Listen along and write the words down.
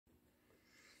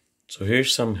So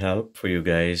here's some help for you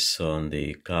guys on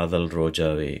the Kadhal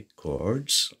Rojavey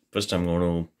chords. First, I'm going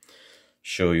to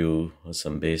show you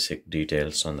some basic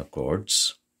details on the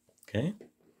chords. Okay.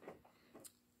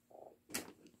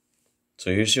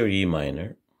 So here's your E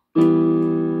minor. And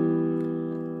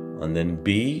then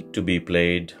B to be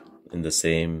played in the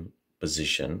same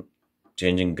position,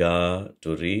 changing Ga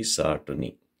to Re, Sa to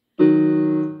Ni.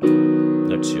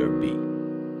 That's your B.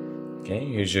 Okay,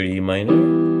 here's your E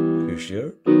minor, here's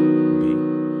your B.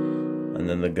 And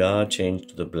then the Ga changed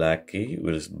to the black key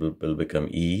will become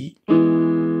E.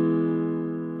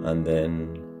 And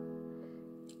then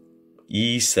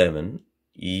E7,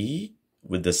 E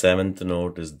with the seventh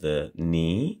note is the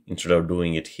Ni. Instead of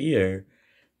doing it here,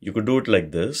 you could do it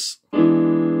like this.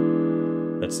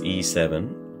 That's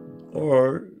E7.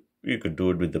 Or you could do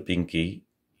it with the pinky,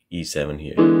 E7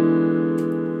 here.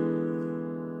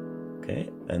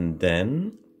 Okay, and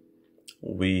then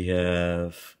we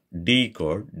have D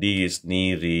chord. D is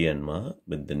Ni, Re, and Ma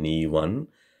with the Ni 1.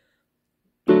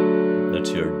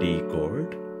 That's your D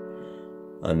chord.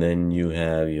 And then you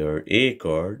have your A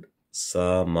chord,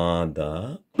 Sa, Ma,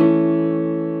 Da.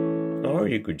 Or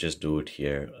you could just do it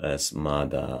here as Ma,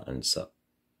 Da, and Sa.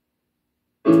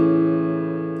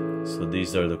 So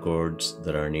these are the chords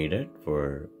that are needed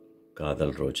for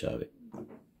Kadhal Rojavey.